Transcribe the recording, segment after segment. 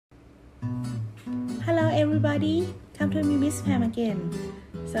everybody, come to me Miss Pam again.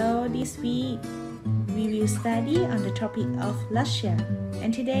 So this week we will study on the topic of Russia,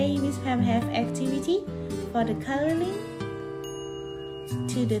 and today Miss Pam have activity for the coloring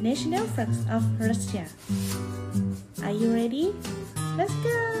to the national flag of Russia. Are you ready? Let's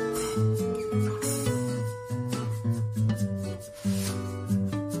go!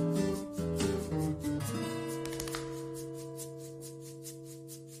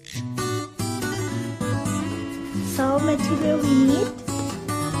 So material we need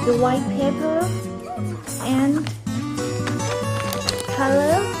the white paper and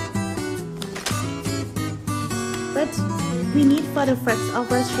color, but we need for the flag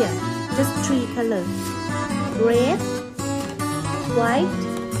of Russia just 3 colors: red, white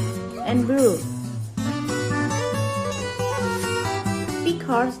and blue,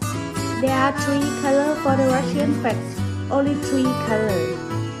 because there are 3 colors for the Russian flag, only 3 colors.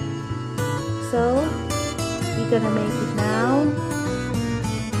 So we're gonna make it now.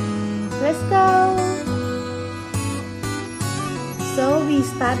 Let's go! So we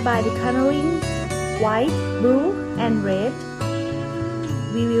start by the coloring white, blue and red.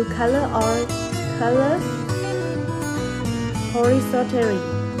 We will color all colors horizontally.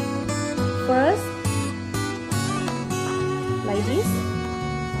 First, like this,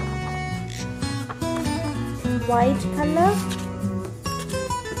 white color,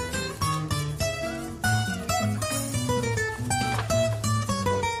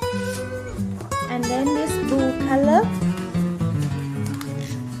 and then this blue color.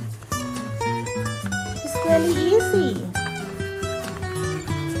 It's very easy.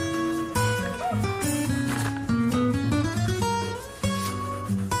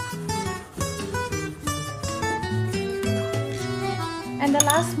 And the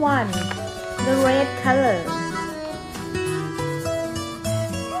last one, the red color.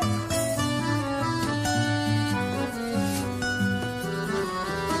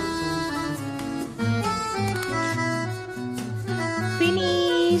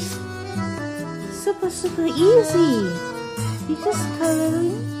 Finish! Super easy. You just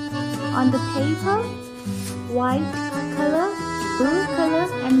coloring on the paper, white color, blue color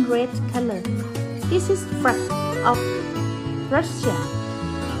and red color. This is flag of Russia.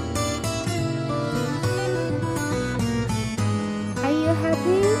 Are you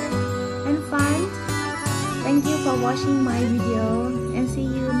happy and fun? Thank you for watching my video and see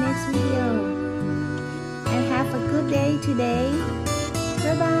you next video. And have a good day today.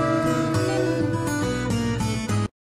 Bye bye.